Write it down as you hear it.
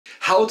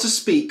how to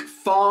speak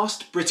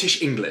fast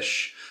British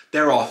English.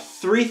 There are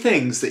 3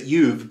 things that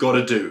you've got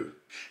to do.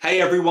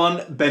 Hey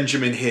everyone,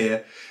 Benjamin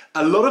here.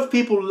 A lot of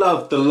people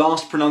loved the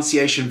last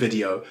pronunciation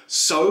video,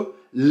 so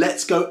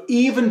let's go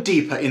even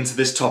deeper into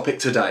this topic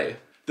today.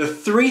 The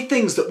 3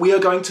 things that we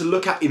are going to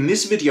look at in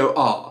this video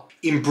are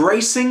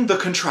embracing the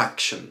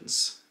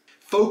contractions,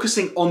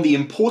 focusing on the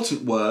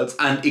important words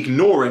and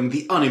ignoring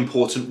the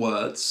unimportant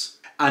words,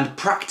 and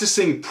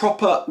practicing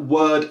proper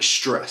word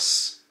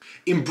stress.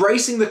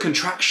 Embracing the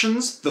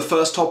contractions, the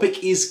first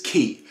topic, is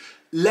key.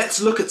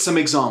 Let's look at some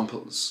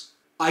examples.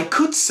 I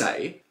could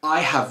say,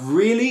 I have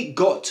really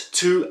got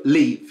to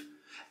leave,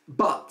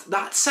 but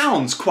that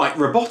sounds quite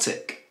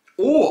robotic.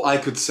 Or I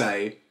could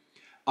say,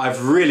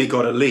 I've really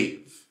got to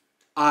leave.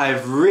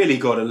 I've really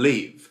got to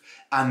leave.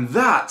 And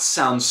that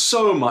sounds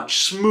so much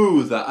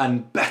smoother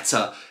and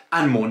better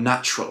and more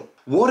natural.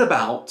 What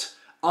about,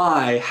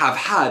 I have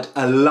had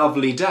a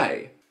lovely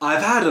day?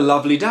 I've had a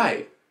lovely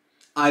day.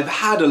 I've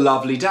had a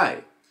lovely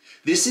day.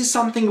 This is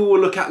something we will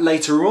look at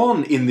later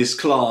on in this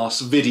class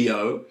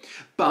video,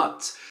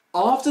 but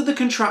after the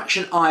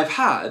contraction I've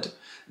had,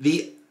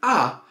 the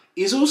a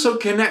is also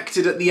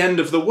connected at the end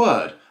of the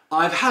word.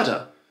 I've had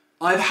a.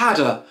 I've had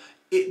a.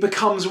 It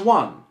becomes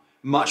one.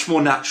 Much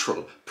more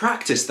natural.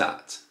 Practice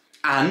that.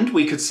 And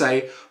we could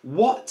say,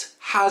 what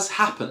has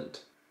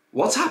happened?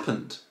 What's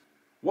happened?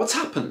 What's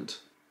happened?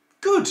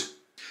 Good.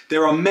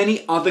 There are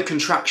many other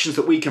contractions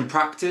that we can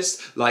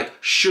practice, like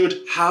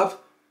should have,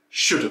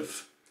 should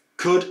have,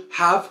 could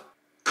have,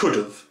 could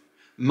have,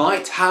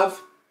 might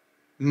have,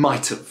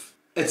 might have,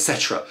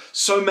 etc.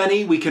 So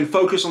many, we can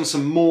focus on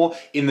some more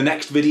in the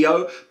next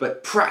video,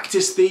 but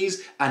practice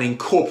these and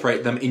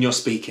incorporate them in your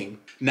speaking.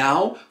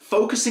 Now,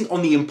 focusing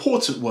on the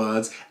important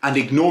words and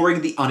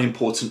ignoring the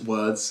unimportant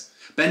words.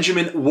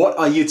 Benjamin, what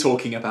are you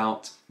talking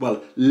about?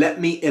 Well,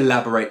 let me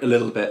elaborate a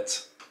little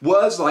bit.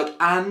 Words like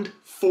and,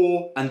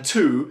 for, and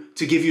to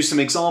give you some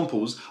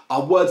examples,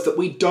 are words that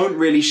we don't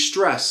really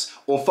stress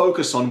or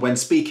focus on when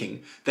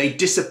speaking. They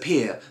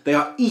disappear. They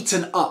are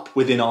eaten up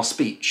within our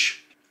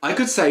speech. I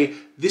could say,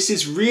 this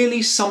is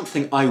really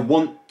something I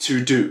want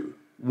to do.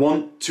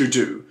 Want to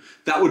do.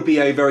 That would be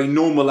a very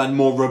normal and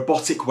more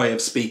robotic way of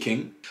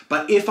speaking.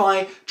 But if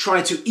I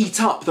try to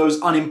eat up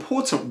those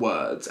unimportant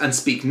words and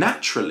speak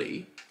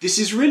naturally, this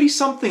is really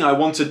something I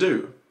want to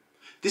do.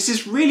 This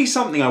is really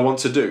something I want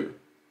to do.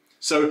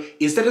 So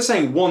instead of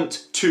saying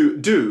want to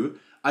do,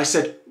 I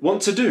said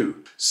want to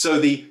do. So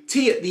the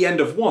T at the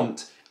end of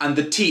want and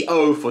the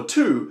TO for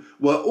to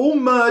were all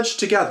merged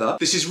together.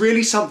 This is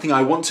really something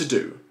I want to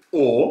do.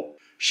 Or,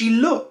 she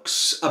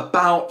looks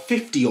about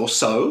 50 or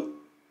so.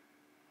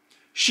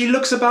 She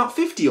looks about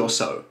 50 or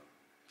so.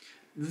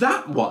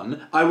 That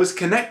one, I was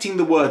connecting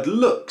the word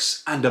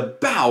looks and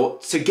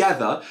about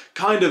together,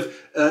 kind of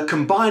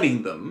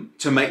combining them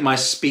to make my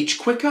speech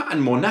quicker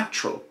and more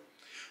natural.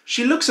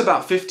 She looks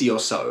about 50 or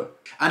so.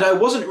 And I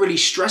wasn't really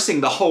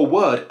stressing the whole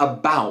word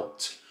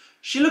about.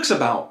 She looks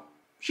about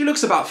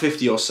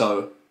 50 or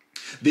so.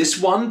 This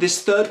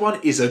third one,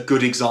 is a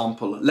good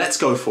example. Let's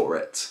go for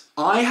it.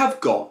 I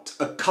have got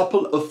a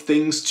couple of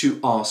things to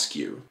ask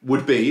you.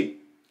 Would be,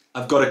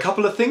 I've got a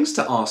couple of things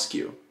to ask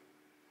you.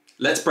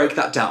 Let's break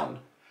that down.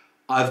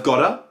 I've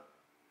got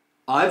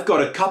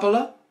a couple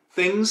of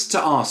things to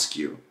ask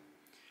you.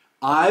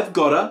 I've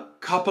got a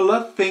couple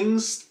of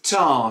things to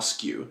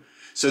ask you.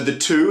 So the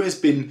to has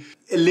been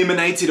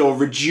eliminated or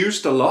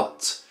reduced a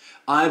lot.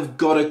 I've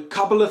got a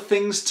couple of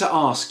things to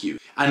ask you.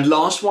 And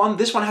last one,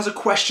 this one has a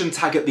question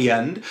tag at the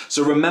end,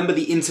 so remember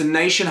the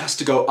intonation has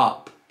to go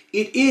up.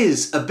 It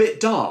is a bit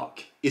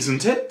dark,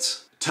 isn't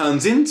it?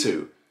 Turns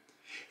into,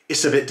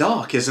 it's a bit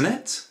dark, isn't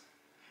it?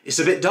 It's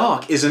a bit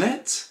dark, isn't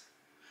it?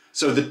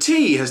 So the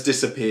T has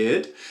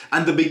disappeared,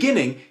 and the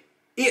beginning,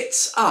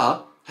 it's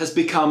a, has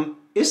become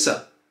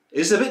issa.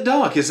 It's a bit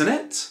dark, isn't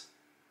it?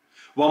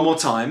 One more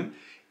time.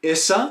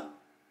 It's a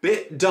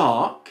bit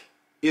dark,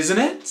 isn't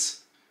it?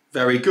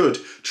 Very good.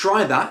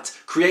 Try that,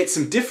 create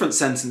some different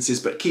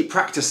sentences, but keep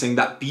practicing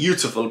that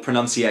beautiful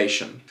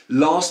pronunciation.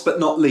 Last but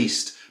not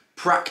least,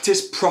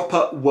 practice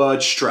proper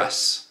word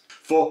stress.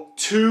 For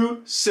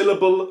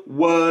 2-syllable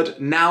word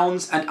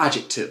nouns and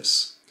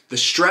adjectives, the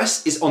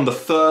stress is on the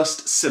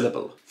first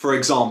syllable. For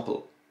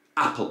example,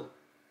 apple,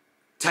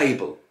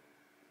 table,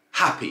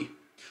 happy.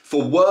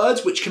 For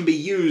words which can be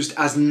used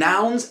as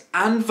nouns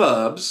and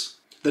verbs,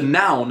 the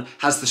noun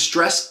has the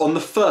stress on the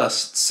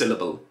first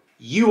syllable.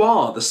 You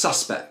are the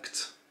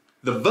suspect.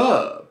 The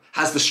verb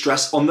has the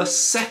stress on the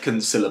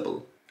second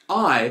syllable.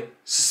 I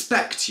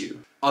suspect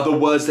you. Other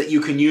words that you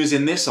can use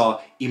in this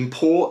are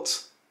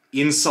import,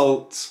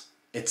 insult,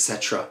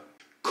 etc.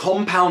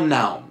 Compound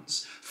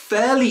nouns,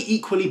 fairly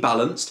equally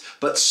balanced,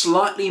 but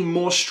slightly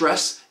more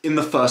stress in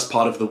the first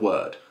part of the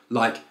word,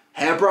 like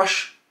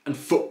hairbrush and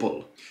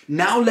football.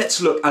 Now let's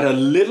look at a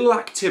little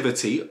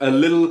activity, a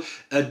little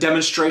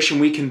demonstration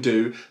we can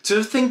do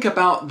to think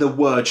about the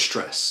word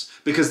stress,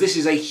 because this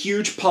is a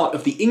huge part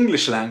of the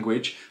English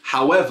language.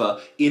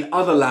 However, in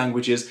other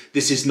languages,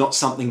 this is not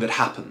something that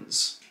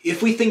happens.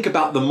 If we think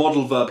about the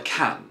modal verb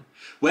can,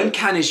 When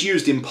can is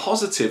used in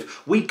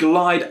positive, we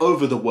glide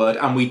over the word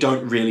and we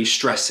don't really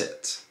stress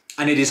it.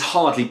 And it is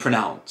hardly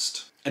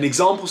pronounced. An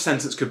example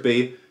sentence could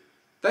be,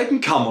 they can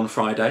come on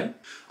Friday.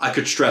 I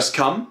could stress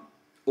come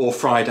or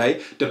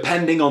Friday,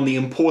 depending on the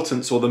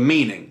importance or the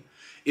meaning.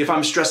 If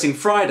I'm stressing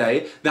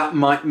Friday, that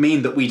might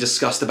mean that we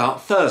discussed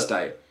about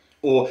Thursday.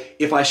 Or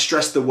if I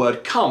stress the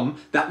word come,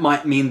 that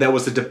might mean there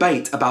was a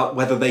debate about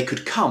whether they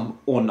could come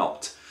or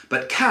not.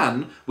 But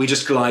can, we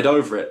just glide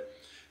over it.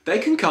 They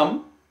can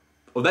come,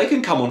 or they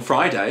can come on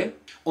Friday.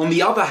 On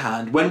the other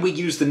hand, when we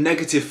use the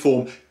negative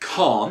form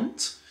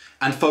can't,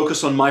 and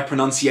focus on my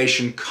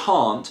pronunciation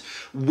can't,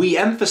 we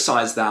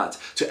emphasize that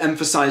to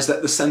emphasize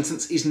that the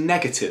sentence is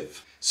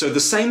negative. So the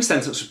same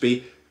sentence would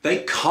be, they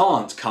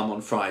can't come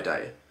on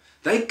Friday.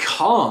 They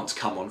can't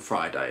come on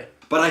Friday.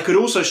 But I could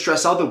also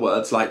stress other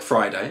words like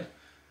Friday.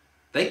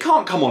 They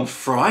can't come on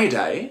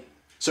Friday.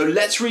 So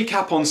let's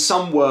recap on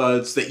some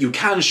words that you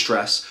can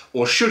stress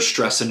or should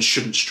stress and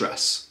shouldn't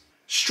stress.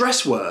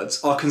 Stress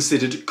words are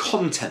considered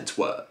content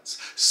words,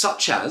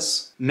 such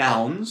as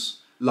nouns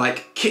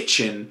like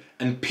kitchen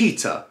and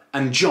Peter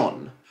and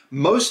John.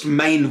 Most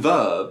main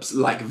verbs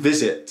like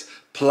visit,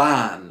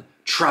 plan,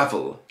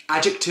 travel.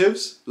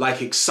 Adjectives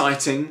like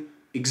exciting,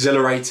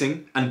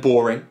 exhilarating and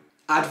boring.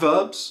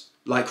 Adverbs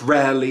like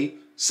rarely,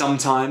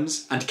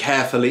 sometimes and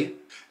carefully.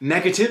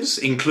 Negatives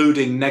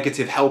including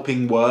negative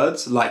helping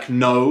words like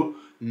no,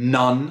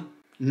 none,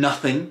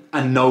 nothing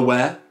and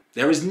nowhere.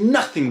 There is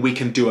nothing we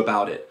can do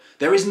about it.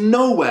 There is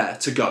nowhere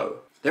to go.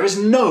 There is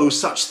no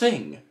such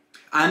thing.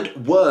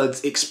 And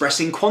words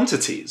expressing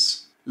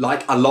quantities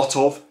like a lot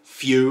of,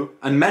 few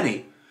and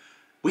many.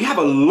 We have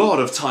a lot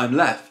of time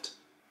left.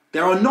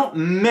 There are not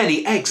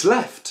many eggs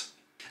left.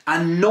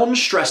 And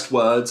non-stressed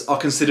words are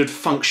considered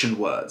function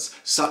words,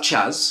 such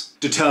as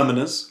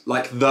determiners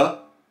like the,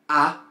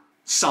 a,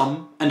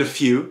 some and a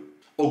few,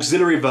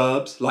 auxiliary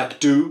verbs like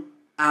do,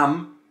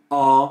 am,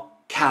 are,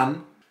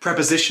 can,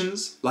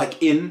 prepositions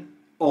like in,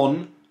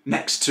 on,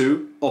 next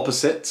to,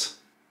 opposite,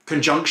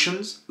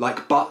 conjunctions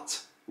like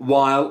but,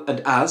 while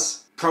and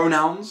as,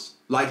 pronouns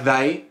like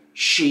they,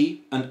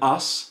 she and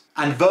us,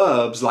 and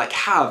verbs like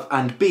have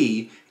and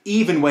be,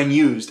 even when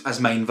used as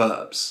main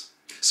verbs.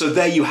 So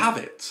there you have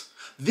it.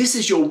 This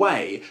is your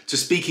way to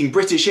speaking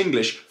British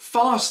English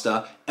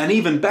faster and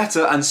even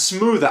better and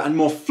smoother and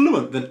more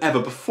fluent than ever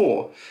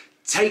before.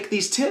 Take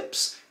these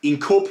tips,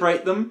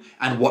 incorporate them,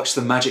 and watch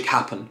the magic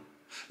happen.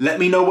 Let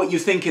me know what you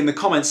think in the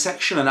comments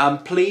section,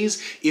 and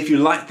please, if you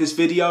like this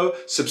video,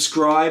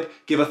 subscribe,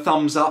 give a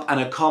thumbs up and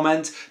a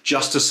comment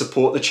just to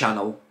support the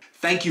channel.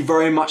 Thank you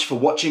very much for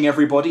watching,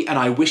 everybody, and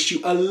I wish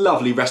you a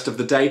lovely rest of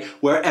the day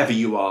wherever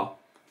you are.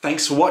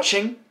 Thanks for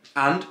watching,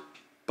 and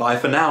bye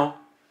for now.